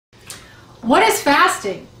What is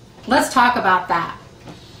fasting? Let's talk about that.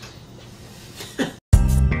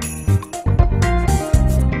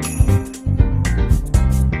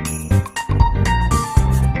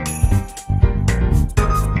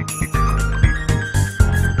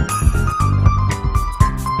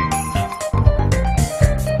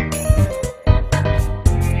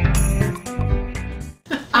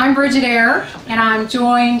 I'm Brigid Ayer, and I'm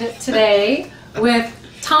joined today with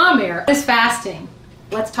Tom Ayer. What is fasting?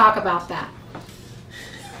 Let's talk about that.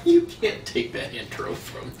 You can't take that intro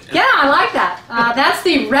from that. Yeah, I like that. That's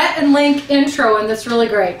the Rhett and Link intro, and that's really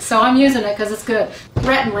great. So I'm using it because it's good.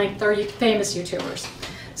 Rhett and Link, they're famous YouTubers.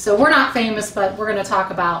 So we're not famous, but we're going to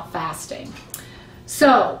talk about fasting.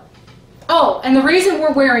 So, and the reason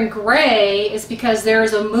we're wearing gray is because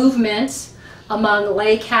there's a movement among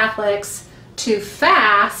lay Catholics to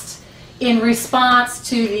fast in response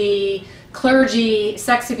to the clergy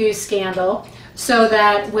sex abuse scandal, so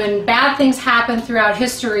that when bad things happen throughout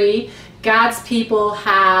history, God's people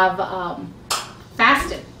have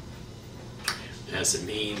fasted. As a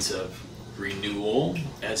means of renewal,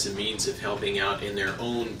 as a means of helping out in their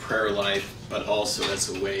own prayer life, but also as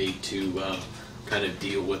a way to kind of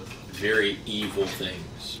deal with very evil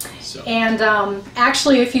things. So. And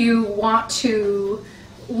actually, if you want to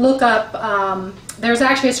look up, there's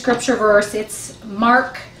actually a scripture verse. It's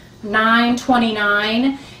Mark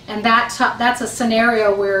 9:29, and that's a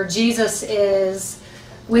scenario where Jesus is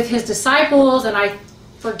with his disciples, and I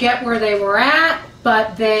forget where they were at,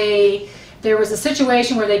 but there was a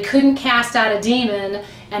situation where they couldn't cast out a demon,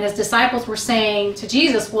 and his disciples were saying to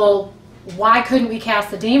Jesus, well, why couldn't we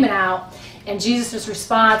cast the demon out? And Jesus'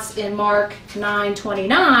 response in Mark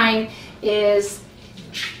 9:29 is,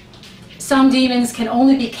 some demons can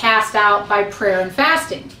only be cast out by prayer and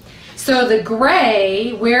fasting. So the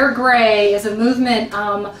gray, Wear Gray, is a movement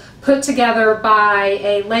put together by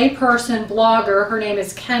a layperson blogger. Her name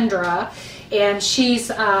is Kendra, and she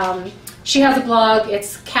has a blog.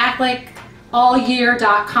 It's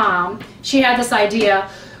CatholicAllYear.com. She had this idea,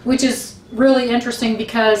 which is really interesting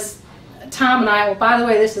because Tom and I, well, by the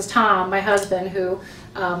way, this is Tom, my husband, who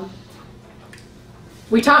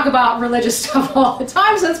we talk about religious stuff all the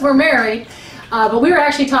time since we're married. But we were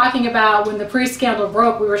actually talking about, when the priest scandal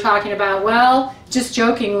broke, we were talking about, well, just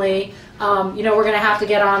jokingly, you know, we're going to have to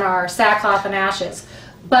get on our sackcloth and ashes.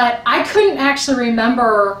 But I couldn't actually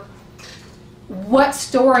remember what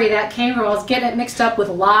story that came from. I was getting it mixed up with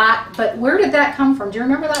Lot, but where did that come from? Do you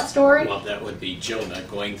remember that story? Well, that would be Jonah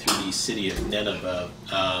going through the city of Nineveh,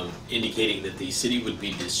 indicating that the city would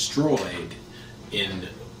be destroyed in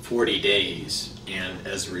 40 days. And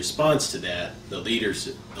as a response to that, the leader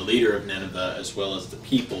of Nineveh, as well as the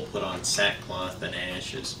people, put on sackcloth and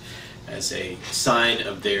ashes as a sign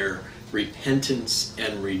of their repentance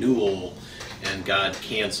and renewal, and God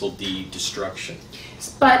canceled the destruction.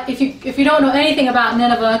 But if you don't know anything about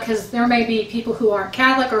Nineveh, because there may be people who aren't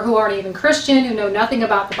Catholic or who aren't even Christian, who know nothing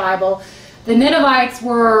about the Bible, the Ninevites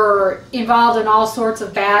were involved in all sorts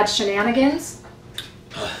of bad shenanigans.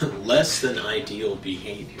 Less than ideal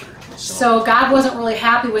behavior. So God wasn't really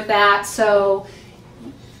happy with that, so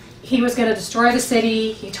he was going to destroy the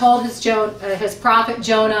city. He told his prophet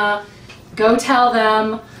Jonah, go tell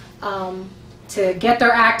them to get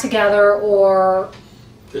their act together, or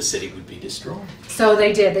the city would be destroyed. So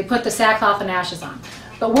they did. They put the sackcloth and ashes on.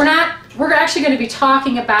 But we're actually going to be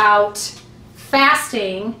talking about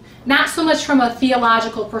fasting, not so much from a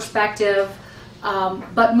theological perspective,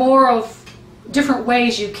 but more of different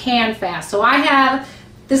ways you can fast. So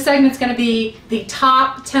this segment's going to be the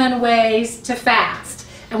top 10 ways to fast.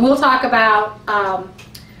 And we'll talk about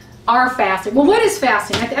our fasting. Well, what is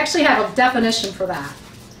fasting? I actually have a definition for that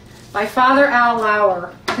by Father Al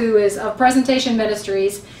Lauer, who is of Presentation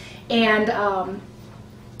Ministries. And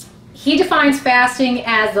he defines fasting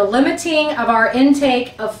as the limiting of our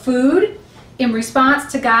intake of food in response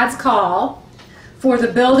to God's call for the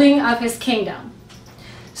building of his kingdom.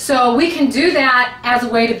 So we can do that as a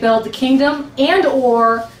way to build the kingdom, and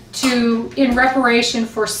or in reparation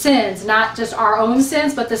for sins, not just our own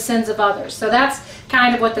sins, but the sins of others. So that's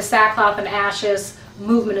kind of what the sackcloth and ashes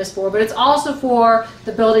movement is for, but it's also for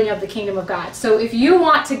the building of the kingdom of God. So if you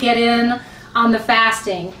want to get in on the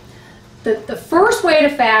fasting, the first way to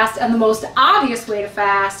fast, and the most obvious way to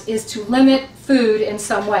fast, is to limit food in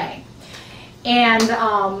some way. And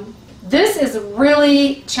this is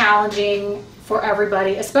really challenging for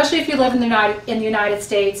everybody, especially if you live in the United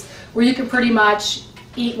States, where you can pretty much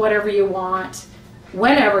eat whatever you want,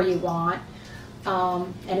 whenever you want,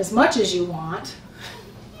 and as much as you want.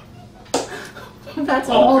 That's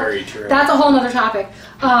a whole other topic.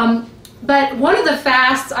 But one of the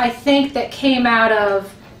fasts, I think, that came out of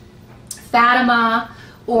Fatima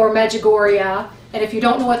or Medjugorje. And if you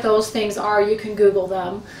don't know what those things are, you can Google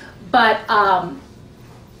them. But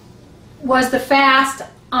was the fast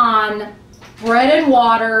on bread and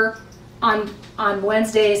water on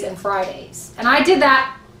Wednesdays and Fridays. And I did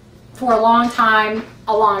that for a long time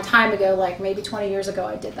ago, like maybe 20 years ago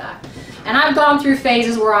I did that. And I've gone through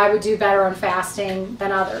phases where I would do better on fasting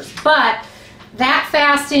than others. But that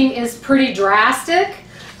fasting is pretty drastic.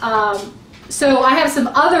 So I have some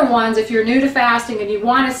other ones if you're new to fasting and you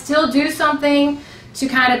want to still do something to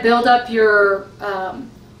kind of build up your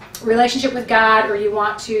relationship with God, or you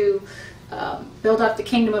want to build up the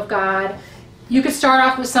kingdom of God. You could start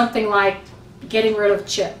off with something like getting rid of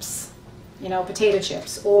chips, you know, potato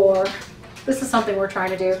chips, or this is something we're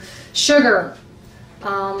trying to do, sugar,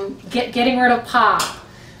 getting rid of pop.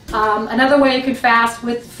 Another way you can fast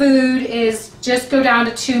with food is just go down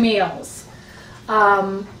to 2 meals.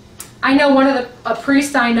 I know a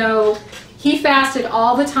priest I know, he fasted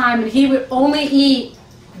all the time and he would only eat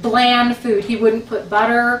bland food. He wouldn't put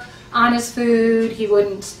butter on his food. He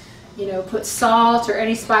wouldn't, you know, put salt or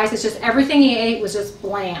any spices. Just everything he ate was just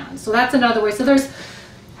bland. So that's another way. So there's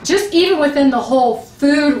just even within the whole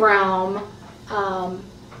food realm,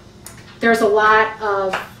 there's a lot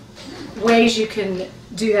of ways you can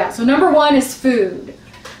do that. So number 1 is food.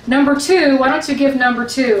 Number 2, why don't you give number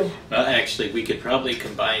 2? Well, actually, we could probably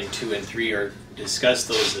combine 2 and 3 or discuss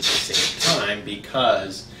those at the same time,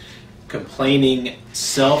 because complaining,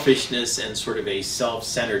 selfishness, and sort of a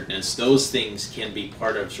self-centeredness, those things can be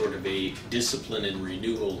part of sort of a discipline and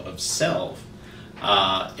renewal of self,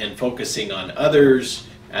 and focusing on others,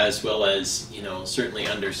 as well as, you know, certainly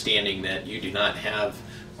understanding that you do not have,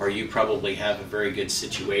 or you probably have a very good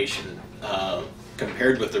situation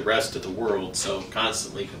compared with the rest of the world, so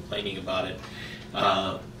constantly complaining about it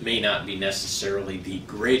may not be necessarily the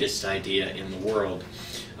greatest idea in the world.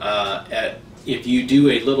 If you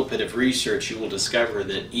do a little bit of research, you will discover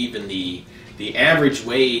that even the average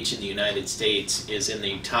wage in the United States is in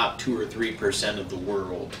the top 2 or 3% of the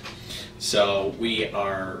world. So we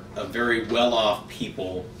are a very well-off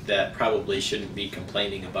people that probably shouldn't be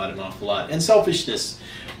complaining about an awful lot. And selfishness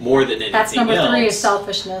more than anything else. That's number 3 is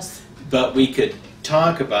selfishness. But we could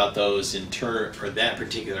talk about those in terms, or that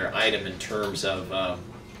particular item in terms of,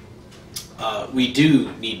 we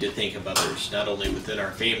do need to think of others, not only within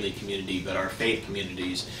our family community, but our faith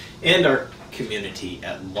communities and our community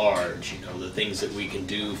at large. You know, the things that we can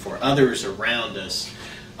do for others around us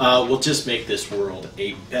will just make this world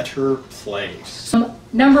a better place.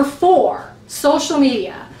 Number 4, social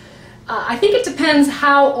media. I think it depends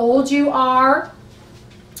how old you are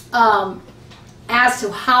as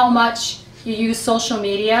to how much you use social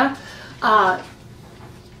media.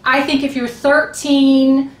 I think if you're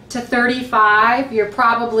 13 to 35, you're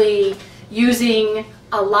probably using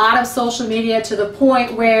a lot of social media to the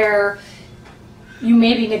point where you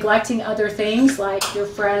may be neglecting other things like your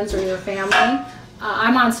friends or your family.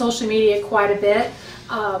 I'm on social media quite a bit,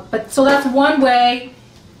 but so that's one way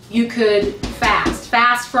you could fast.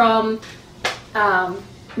 Fast from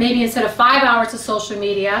maybe instead of 5 hours of social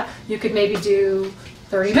media, you could maybe do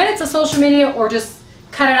 30 minutes of social media, or just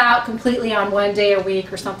cut it out completely on 1 day a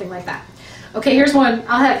week or something like that. Okay, here's one.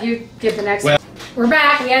 I'll have you give the next one. We're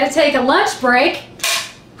back. We had to take a lunch break.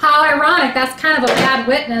 How ironic. That's kind of a bad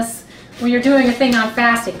witness when you're doing a thing on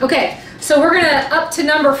fasting. Okay, so we're going to up to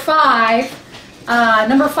number 5.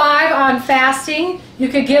 Number 5 on fasting, you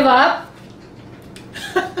could give up.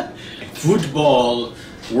 Football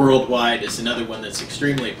worldwide is another one that's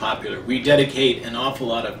extremely popular. We dedicate an awful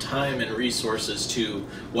lot of time and resources to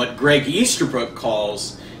what Greg Easterbrook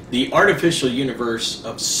calls the artificial universe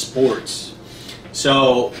of sports.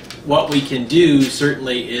 So what we can do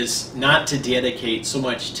certainly is not to dedicate so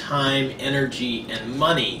much time, energy, and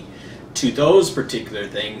money to those particular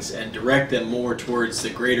things and direct them more towards the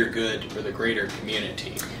greater good or the greater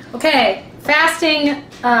community. Okay, fasting,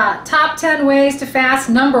 top 10 ways to fast.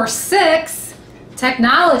 Number 6,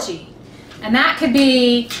 technology. And that could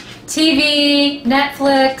be TV,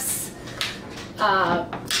 Netflix,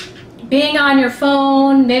 being on your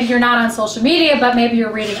phone. Maybe you're not on social media, but maybe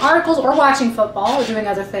you're reading articles or watching football or doing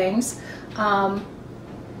other things.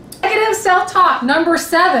 Negative self-talk, number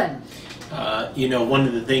 7. You know, one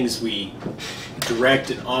of the things we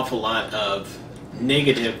direct an awful lot of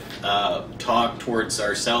negative talk towards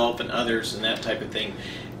ourselves and others and that type of thing.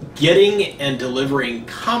 Getting and delivering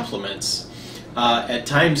compliments at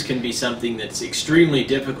times can be something that's extremely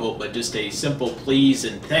difficult, but just a simple please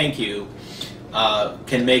and thank you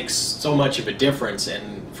can make so much of a difference,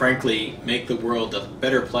 and frankly make the world a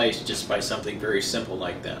better place just by something very simple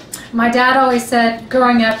like that. My dad always said,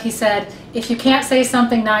 growing up, he said, if you can't say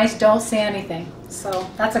something nice, don't say anything. So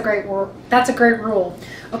that's a great rule.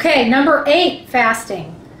 Okay, number 8,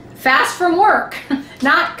 fasting. Fast from work,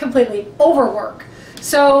 not completely overwork.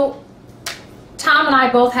 So Tom and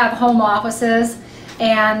I both have home offices,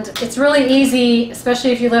 and it's really easy,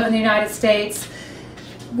 especially if you live in the United States.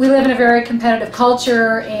 We live in a very competitive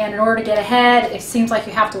culture, and in order to get ahead, it seems like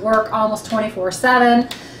you have to work almost 24/7.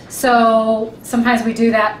 So sometimes we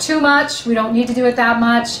do that too much. We don't need to do it that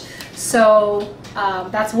much. So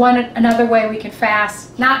that's another way we can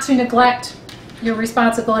fast. Not to neglect your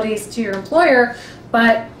responsibilities to your employer,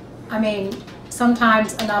 but I mean,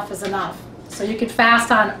 sometimes enough is enough. So you can fast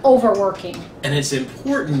on overworking. And it's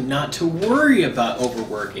important not to worry about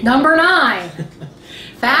overworking. Number 9.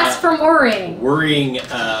 Fast from worrying. Worrying,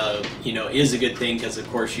 you know, is a good thing, because of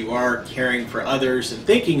course you are caring for others and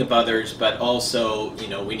thinking of others, but also, you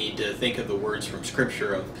know, we need to think of the words from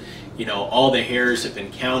Scripture of, you know, all the hairs have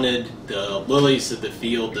been counted, the lilies of the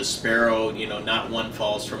field, the sparrow, you know, not one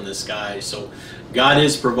falls from the sky. So God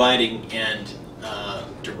is providing and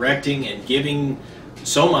directing and giving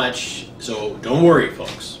so much, so don't worry,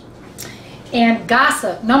 folks. And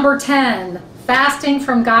gossip. Number 10. Fasting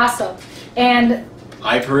from gossip. And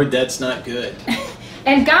I've heard that's not good.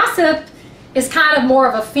 And gossip is kind of more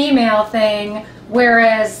of a female thing,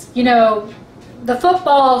 whereas, you know, the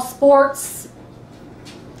football sports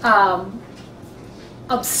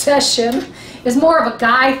obsession is more of a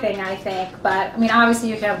guy thing, I think. But I mean, obviously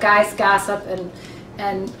you can have guys gossip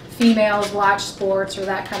and females watch sports or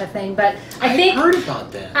that kind of thing. But I think I've heard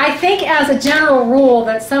about that. I think as a general rule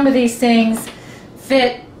that some of these things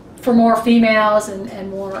fit for more females and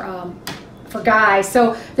more for guys.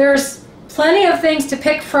 So there's plenty of things to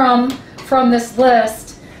pick from this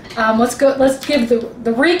list. Let's give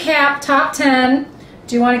the recap. Top 10.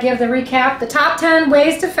 Do you want to give the recap? The top 10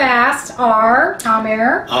 ways to fast are, Tom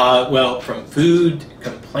Ayer? Well, from food,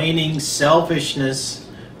 complaining, selfishness,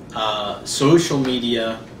 social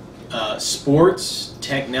media, sports,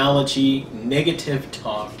 technology, negative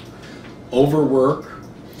talk, overwork,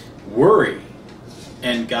 worry,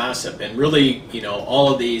 and gossip. And really, you know,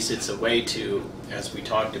 all of these, it's a way to, as we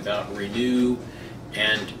talked about, renew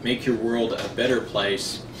and make your world a better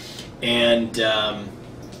place. And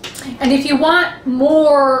if you want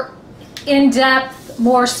more in-depth,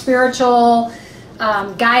 more spiritual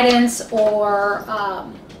guidance, or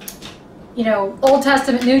you know, Old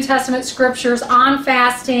Testament, New Testament scriptures on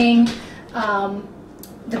fasting,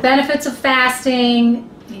 the benefits of fasting,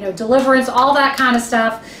 you know, deliverance, all that kind of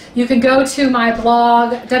stuff, you can go to my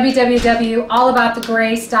blog,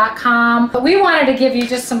 www.allaboutthegrace.com. But we wanted to give you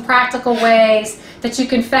just some practical ways that you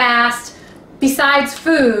can fast besides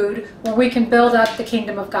food, where we can build up the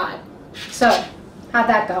kingdom of God. So, how'd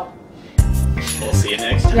that go? we'll see you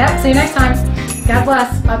next time. Yep, see you next time. God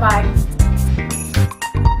bless. Bye-bye.